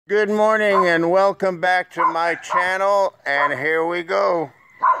Good morning and welcome back to my channel, and here we go.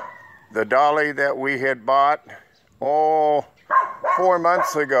 The dolly that we had bought 4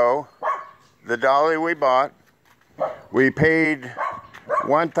 months ago, the dolly we bought, we paid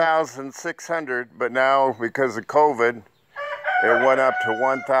 $1,600, but now because of COVID it went up to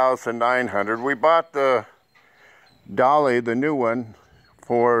 $1,900. We bought the dolly, the new one,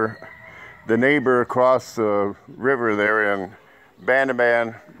 for the neighbor across the river there in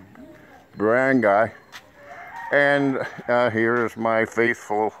Banaban China, and here's my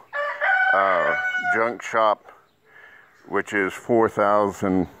faithful junk shop, which is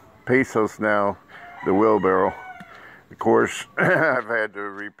 4,000 pesos now, the wheelbarrow. Of course, I've had to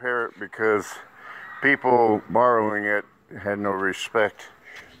repair it because people borrowing it had no respect.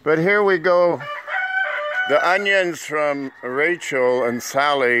 But here we go. The onions from Rachel and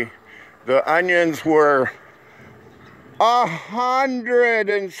Sally, the onions were 100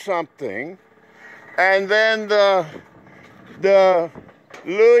 and something, and then the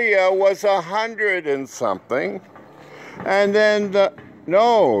luya was 100 and something, and then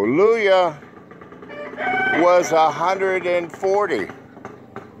luya was 140,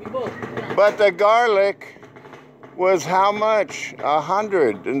 but the garlic was how much?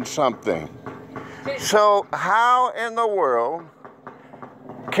 100 and something. So how in the world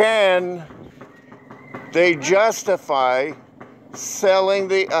can they justify selling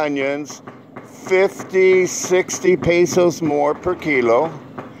the onions 50, 60 pesos more per kilo?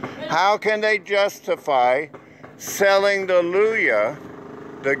 How can they justify selling the luya,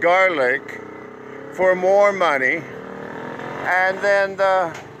 the garlic, for more money, and then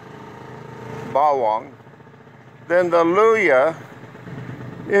the bawang, then the luya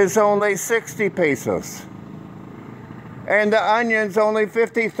is only 60 pesos, and the onions only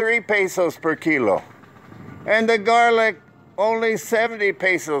 53 pesos per kilo, and the garlic only 70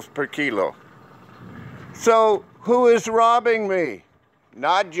 pesos per kilo. So who is robbing me?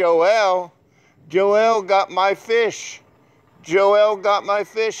 Not Joel. Joel got my fish. Joel got my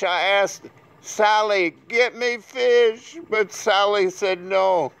fish. I asked Sally, get me fish, but Sally said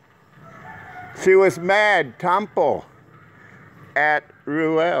no. She was mad, Tampo, at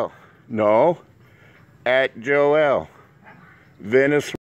Ruel. No, at Joel. Venezuela.